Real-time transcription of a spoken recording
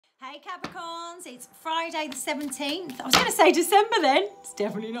Hey Capricorns, it's Friday the 17th. I was going to say December then. It's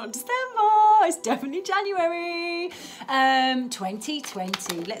definitely not December. It's definitely January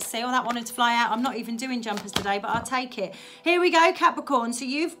 2020. Let's see. Oh, that wanted to fly out. I'm not even doing jumpers today, but I'll take it. Here we go, Capricorn. So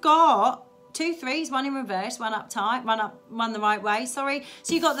you've got 2 3s, one in reverse, one up tight, one the right way, sorry.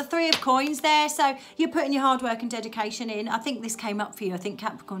 So you've got the 3 of coins there. So you're putting your hard work and dedication in. I think this came up for you. I think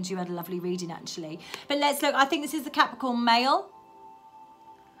Capricorns, you had a lovely reading actually. But let's look. I think this is the Capricorn male,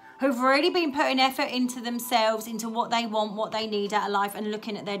 who've already been putting effort into themselves, into what they want, what they need out of life, and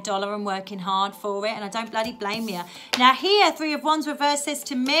looking at their dollar and working hard for it. And I don't bloody blame you. Now here, 3 of Wands reverse says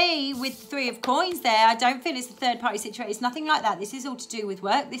to me, with 3 of coins there, I don't feel it's a third party situation. It's nothing like that. This is all to do with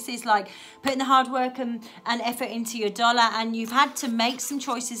work. This is like putting the hard work and effort into your dollar. And you've had to make some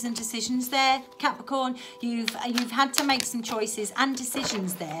choices and decisions there, Capricorn. You've had to make some choices and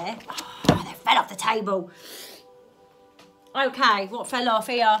decisions there. Oh, they fell off the table. Okay, what fell off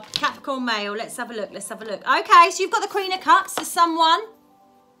here? Capricorn male. Let's have a look. Let's have a look. Okay, so you've got the Queen of Cups. There's someone.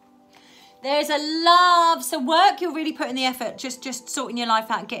 There's a love. So work, you're really putting the effort, just sorting your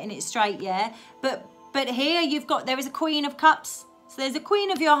life out, getting it straight, yeah? But here you've got, there is a Queen of Cups. So there's a Queen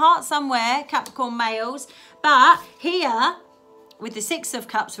of your heart somewhere, Capricorn males. But here, with the 6 of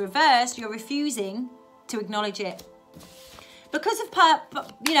Cups reversed, you're refusing to acknowledge it. Because of,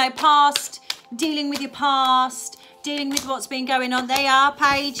 past, dealing with your past, dealing with what's been going on. They are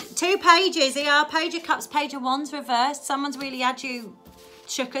 2 pages. They are Page of Cups, Page of Wands reversed. Someone's really had you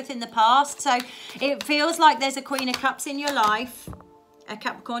shooketh in the past. So it feels like there's a Queen of Cups in your life. A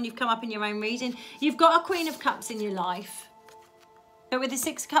Capricorn, you've come up in your own reading. You've got a Queen of Cups in your life. But with the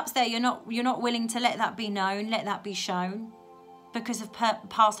 6 of Cups there, you're not willing to let that be known, let that be shown. Because of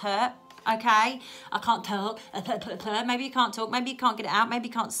past hurt. Okay, I can't talk. Maybe you can't talk. Maybe you can't get it out. Maybe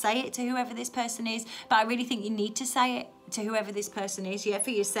you can't say it to whoever this person is. But I really think you need to say it to whoever this person is. Yeah,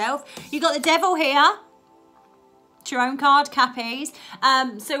 for yourself. You got the Devil here. It's your own card, Cappies.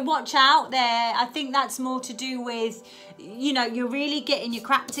 So watch out there. I think that's more to do with, you're really getting your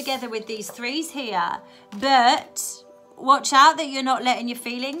crap together with these 3s here. But watch out that you're not letting your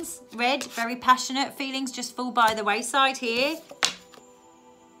feelings, red, very passionate feelings, just fall by the wayside here.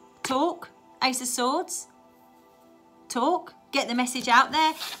 Talk, Ace of Swords, talk, get the message out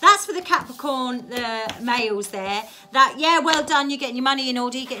there. That's for the Capricorn males there. That, yeah, well done, you're getting your money in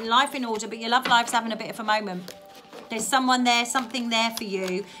order, you're getting life in order, but your love life's having a bit of a moment. There's someone there, something there for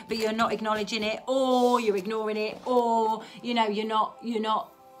you, but you're not acknowledging it, or you're ignoring it, or, you're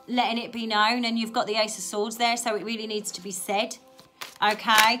not letting it be known, and you've got the Ace of Swords there, so it really needs to be said.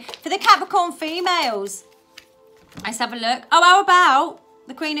 Okay, for the Capricorn females, let's have a look. Oh, how about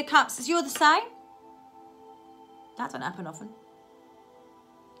the Queen of Cups? Is you're the same? That doesn't happen often.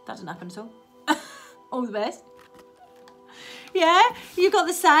 That doesn't happen at all. All the best. Yeah, you got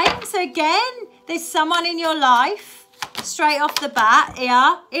the same. So again, there's someone in your life, straight off the bat,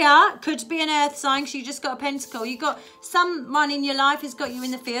 here, could be an earth sign, because you just got a pentacle. You've got someone in your life who's got you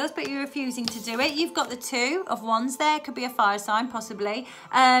in the fields, but you're refusing to do it. You've got the 2 of Wands there, could be a fire sign, possibly.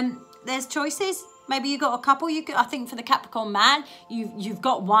 There's choices. Maybe you got a couple. I think for the Capricorn man, you've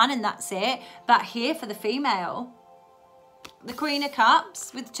got 1 and that's it. But here for the female, the Queen of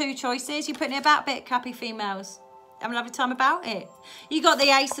Cups with 2 choices. You're putting it about a bit, Cappy females. Having a lovely time about it. You got the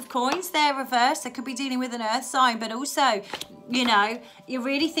Ace of Coins there reversed. That could be dealing with an earth sign, but also, you're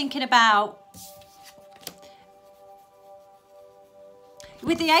really thinking about,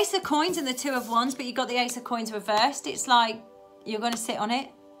 with the Ace of Coins and the 2 of Wands, but you got the Ace of Coins reversed. It's like you're going to sit on it.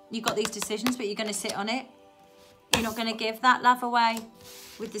 You've got these decisions, but you're going to sit on it. You're not going to give that love away.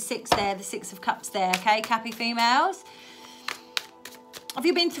 With the 6 there, the 6 of Cups there, okay, Cappy females. Have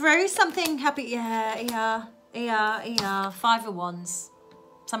you been through something, Cappy? Yeah. 5 of Wands.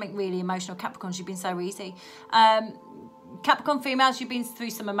 Something really emotional. Capricorns, you've been so easy. Capricorn females, you've been through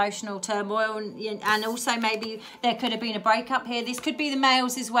some emotional turmoil, and also maybe there could have been a breakup here. This could be the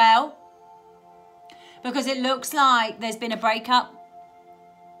males as well, because it looks like there's been a breakup.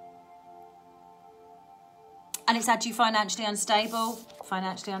 And it's had you financially unstable,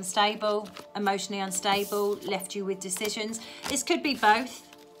 emotionally unstable, left you with decisions. This could be both.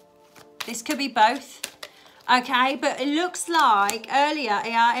 This could be both. Okay, but it looks like earlier,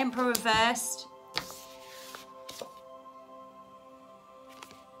 Emperor reversed.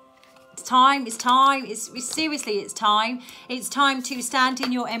 It's time. Seriously, it's time. It's time to stand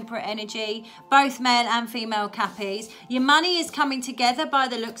in your Emperor energy, both male and female Cappies. Your money is coming together by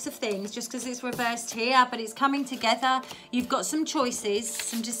the looks of things, just because it's reversed here, but it's coming together. You've got some choices,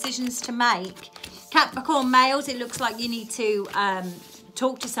 some decisions to make. Capricorn males, it looks like you need to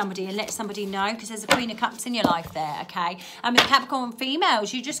talk to somebody and let somebody know, because there's a Queen of Cups in your life there, okay? And with Capricorn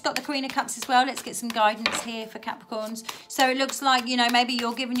females, you just got the Queen of Cups as well. Let's get some guidance here for Capricorns. So it looks like, you know, maybe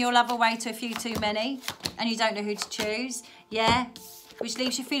you're giving your love away to a few too many and you don't know who to choose. Yeah, which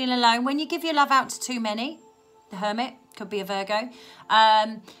leaves you feeling alone. When you give your love out to too many, the Hermit, could be a Virgo,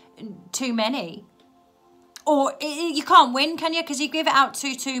 too many. Or you can't win, can you? Because you give it out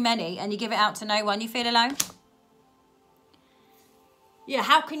to too many and you give it out to no one. You feel alone. Yeah,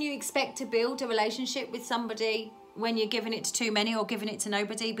 how can you expect to build a relationship with somebody when you're giving it to too many or giving it to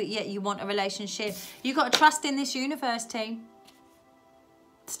nobody, but yet you want a relationship? You've got to trust in this universe, team.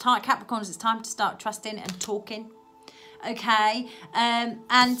 It's time, Capricorns, it's time to start trusting and talking. Okay,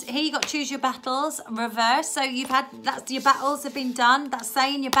 and here you got choose your battles, reverse. So you've had, that's, your battles have been done. That's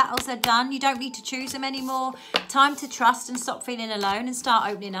saying your battles are done. You don't need to choose them anymore. Time to trust and stop feeling alone and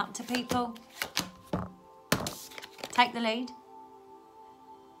start opening up to people. Take the lead.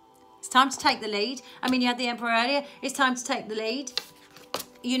 It's time to take the lead. I mean, you had the Emperor earlier. It's time to take the lead.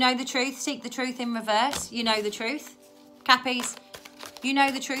 You know the truth. Seek the truth in reverse. You know the truth. Cappies, you know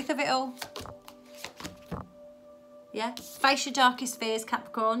the truth of it all. Yeah, face your darkest fears,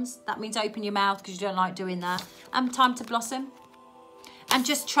 Capricorns. That means open your mouth because you don't like doing that. And time to blossom. And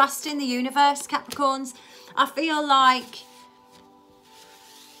just trust in the universe, Capricorns. I feel like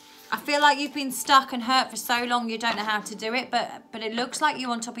you've been stuck and hurt for so long you don't know how to do it, but it looks like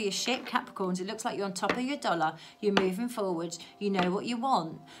you're on top of your shit, Capricorns. It looks like you're on top of your dollar. You're moving forward. You know what you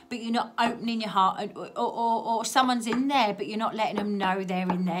want, but you're not opening your heart, or someone's in there, but you're not letting them know they're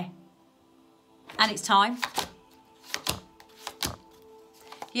in there. And it's time.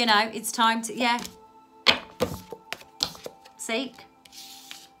 You know, it's time to, yeah. Seek.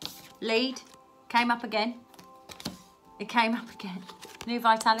 Lead. Came up again. It came up again. New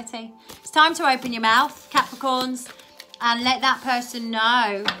vitality. It's time to open your mouth, Capricorns, and let that person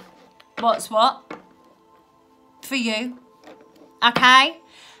know what's what for you. Okay?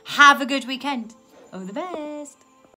 Have a good weekend. All the best.